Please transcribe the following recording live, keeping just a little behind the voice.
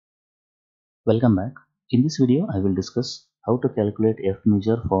Welcome back. In this video, I will discuss how to calculate F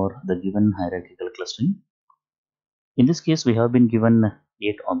measure for the given hierarchical clustering. In this case, we have been given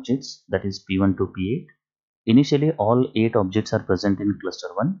 8 objects, that is P1 to P8. Initially, all 8 objects are present in cluster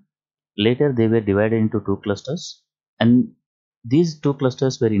 1. Later, they were divided into 2 clusters, and these 2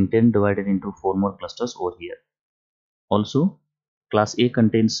 clusters were in turn divided into 4 more clusters over here. Also, class A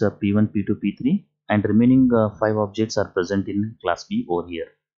contains P1, P2, P3, and remaining 5 objects are present in class B over here.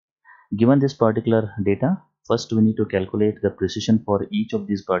 Given this particular data, first we need to calculate the precision for each of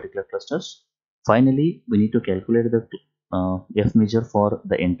these particular clusters. Finally, we need to calculate the F measure for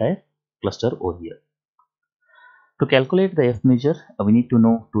the entire cluster over here. To calculate the F measure, we need to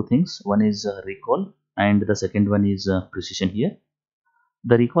know two things. One is recall and the second one is precision here.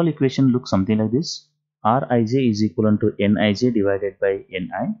 The recall equation looks something like this. Rij is equal to Nij divided by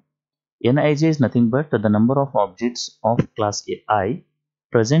Ni. Nij is nothing but the number of objects of class I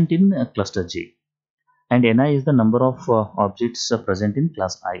present in cluster J, and Ni is the number of objects present in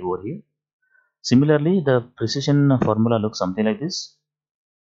class I over here. Similarly, the precision formula looks something like this.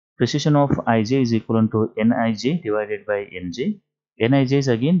 Precision of Ij is equal to Nij divided by Nj. Nij is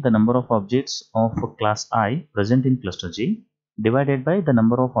again the number of objects of class I present in cluster J divided by the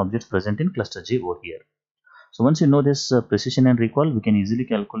number of objects present in cluster J over here. So once you know this precision and recall, we can easily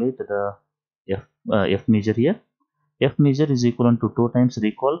calculate the F measure here. F measure is equal to 2 times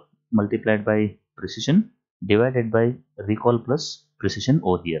recall multiplied by precision divided by recall plus precision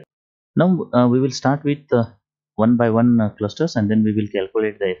over here. Now we will start with one by one clusters, and then we will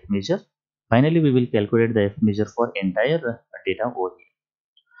calculate the F measure. Finally, we will calculate the F measure for entire data over here.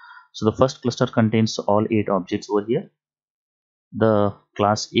 So the first cluster contains all 8 objects over here. The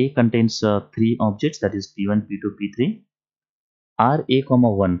class A contains 3 objects, that is P1, P2, P3. Ra,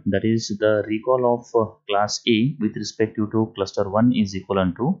 1, that is the recall of class A with respect to cluster 1 is equal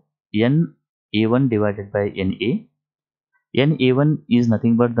to Na1 divided by Na. Na1 is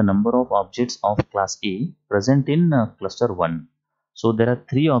nothing but the number of objects of class A present in cluster 1. So there are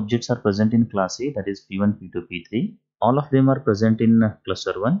 3 objects are present in class A, that is P1, P2, P3. All of them are present in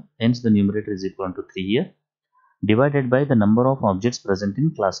cluster 1, hence the numerator is equal to 3 here, divided by the number of objects present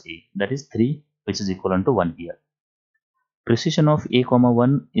in class A, that is 3, which is equal to 1 here. Precision of A,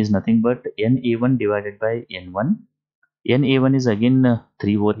 1 is nothing but Na1 divided by N1. Na1 is again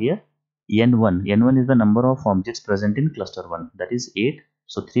 3 over here. N1 is the number of objects present in cluster 1, that is 8.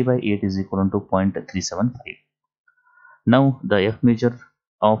 So 3 by 8 is equal to 0.375. Now the F measure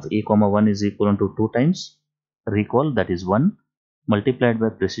of A, 1 is equal to 2 times recall, that is 1, multiplied by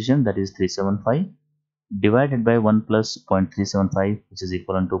precision, that is 375, divided by 1 plus 0.375, which is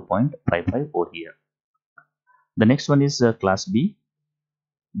equal to 0.55 over here. The next one is class B.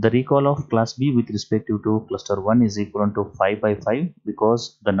 The recall of class B with respect to cluster 1 is equal to 5 by 5,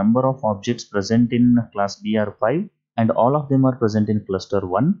 because the number of objects present in class B are 5 and all of them are present in cluster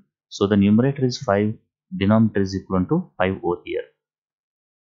 1. So the numerator is 5, denominator is equal to 5 over here.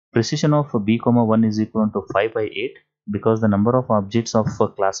 Precision of B, 1 is equal to 5 by 8, because the number of objects of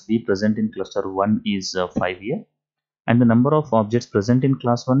class B present in cluster 1 is 5 here, and the number of objects present in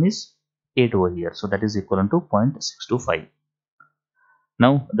class 1 is 8 over here. So that is equal to 0.625.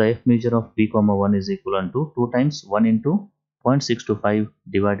 Now the F measure of B, 1 is equal to 2 times 1 into 0.625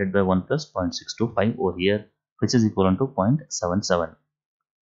 divided by 1 plus 0.625 over here, which is equal to 0.77.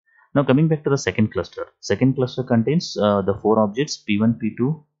 Now coming back to the second cluster. Second cluster contains the 4 objects P1,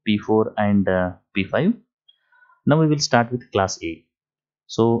 P2, P4 and P5. Now we will start with class A.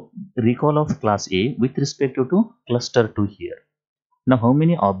 So recall of class A with respect to cluster 2 here. Now how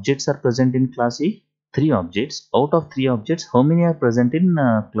many objects are present in class A? 3 objects. Out of 3 objects, how many are present in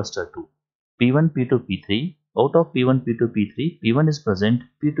cluster 2? P1, P2, P3. Out of P1, P2, P3, P1 is present,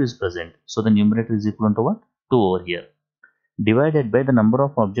 P2 is present. So the numerator is equal to what? 2 over here, divided by the number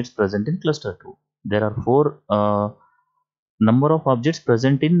of objects present in cluster 2. There are 4 number of objects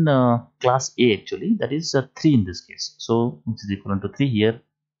present in class A actually, that is 3 in this case. So which is equal to 3 here,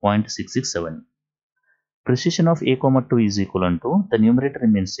 0.667. Precision of A, 2 is equal to, the numerator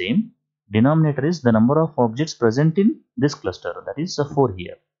remains same, denominator is the number of objects present in this cluster, that is 4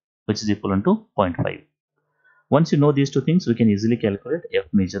 here, which is equal to 0.5. Once you know these two things, we can easily calculate F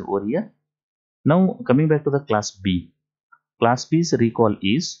measure over here. Now coming back to the class B. Class B's recall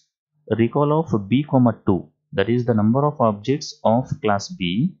is recall of B, 2, that is the number of objects of class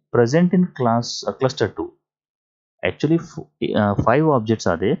B present in cluster 2. Actually 5 objects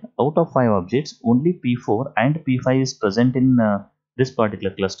are there. Out of 5 objects, only P4 and P5 is present in this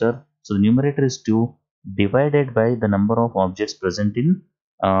particular cluster. So the numerator is 2 divided by the number of objects present in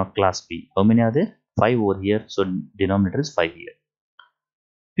class B. How many are there? 5 over here. So denominator is 5 here.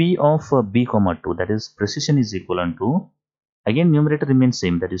 P of b comma 2, that is precision, is equivalent to, again numerator remains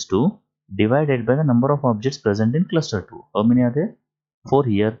same, that is 2, divided by the number of objects present in cluster 2. How many are there? 4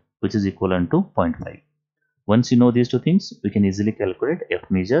 here, which is equivalent to 0.5. Once you know these two things, we can easily calculate F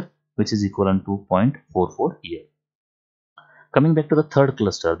measure, which is equivalent to 0.44 here. Coming back to the third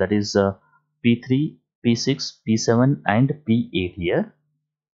cluster, that is P3, P6, P7 and P8 here,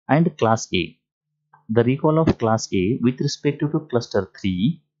 and class A. The recall of class A with respect to cluster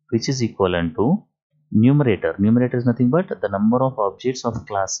 3, which is equivalent to numerator. Numerator is nothing but the number of objects of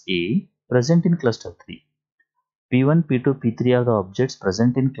class A present in cluster 3. P1, P2, P3 are the objects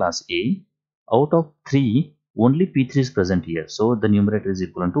present in class A. Out of 3, only P3 is present here. So the numerator is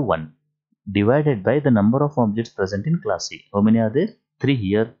equivalent to 1, divided by the number of objects present in class A. How many are there? 3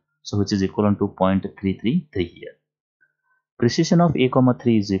 here. So which is equivalent to 0.333 here. Precision of A comma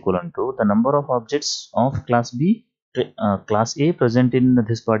 3 is equivalent to the number of objects of class B, class A present in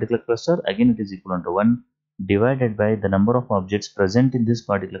this particular cluster. Again it is equivalent to 1, divided by the number of objects present in this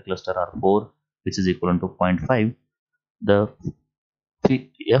particular cluster are 4, which is equivalent to 0.5. The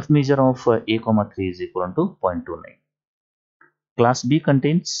F measure of A comma 3 is equivalent to 0.29. Class B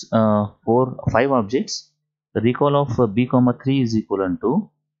contains 5 objects. The recall of B comma 3 is equivalent to,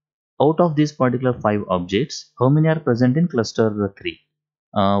 out of these particular 5 objects, how many are present in cluster 3?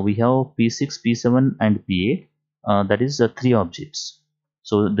 We have P6, P7 and P8, that is 3 objects.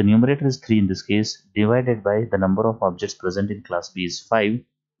 So the numerator is 3 in this case, divided by the number of objects present in class B is 5,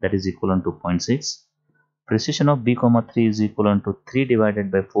 that is equivalent to 0.6. Precision of B comma 3 is equivalent to 3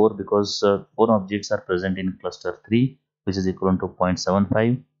 divided by 4, because 4 objects are present in cluster 3, which is equivalent to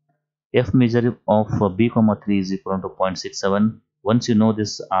 0.75. F measure of B comma 3 is equivalent to 0.67. Once you know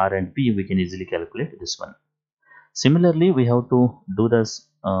this R and P, we can easily calculate this one. Similarly, we have to do this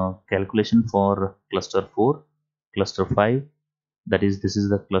calculation for cluster 4, cluster 5, that is this is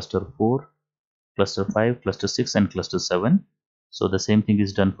the cluster 4, cluster 5, cluster 6 and cluster 7. So the same thing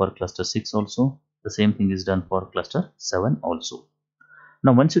is done for cluster 6 also. The same thing is done for cluster 7 also.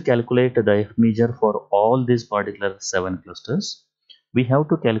 Now once you calculate the F measure for all these particular 7 clusters, we have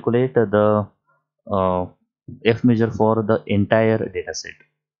to calculate the F measure for the entire data set.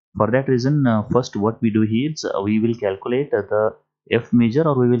 For that reason, first what we do here is we will calculate the F measure,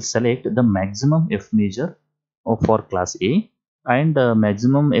 or we will select the maximum F measure for class A and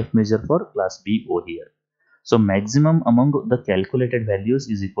maximum F measure for class B over here. So maximum among the calculated values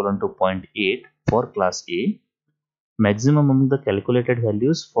is equivalent to 0.8 for class A. Maximum among the calculated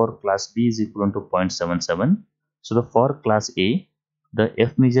values for class B is equivalent to 0.77. So for class A, the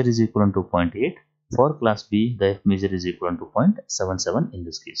F measure is equivalent to 0.8. For class B, the F measure is equivalent to 0.77 in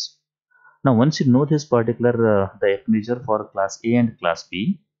this case. Now once you know this particular the F measure for class A and class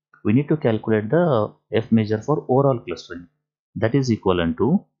B, we need to calculate the F measure for overall clustering. That is equivalent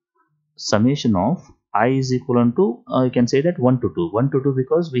to summation of I is equivalent to, you can say that 1 to 2. 1 to 2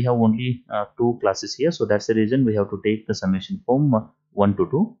 because we have only 2 classes here. So that's the reason we have to take the summation from 1 to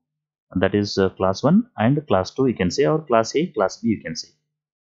 2. That is class 1 and class 2 you can say, or class A, class B you can say.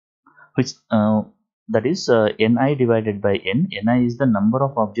 Which that is Ni divided by N. Ni is the number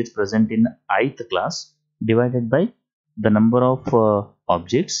of objects present in ith class divided by the number of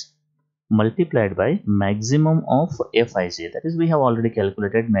objects multiplied by maximum of Fij. That is, we have already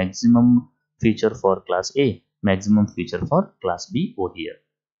calculated maximum feature for class A, maximum feature for class B over here.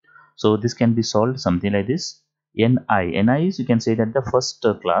 So this can be solved something like this. Ni is, you can say that the first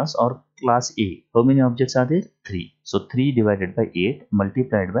class or class A. How many objects are there? 3. So 3 divided by 8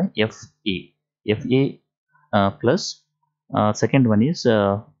 multiplied by Fa plus second one is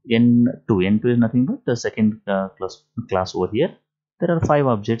N2. N2 is nothing but the second class over here. There are 5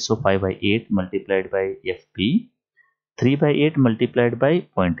 objects, so 5 by 8 multiplied by Fp, 3 by 8 multiplied by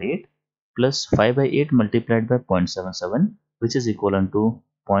 0.8 plus 5 by 8 multiplied by 0.77, which is equivalent to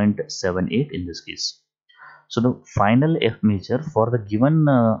 0.78 in this case. So the final F measure for the given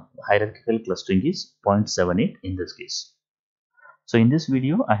hierarchical clustering is 0.78 in this case. So in this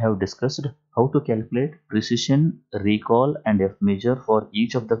video, I have discussed how to calculate precision, recall and F measure for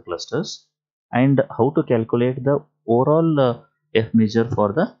each of the clusters, and how to calculate the overall F measure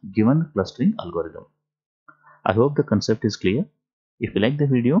for the given clustering algorithm. I hope the concept is clear. If you like the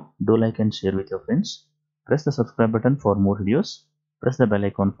video, do like and share with your friends. Press the subscribe button for more videos. Press the bell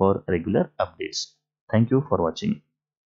icon for regular updates. Thank you for watching.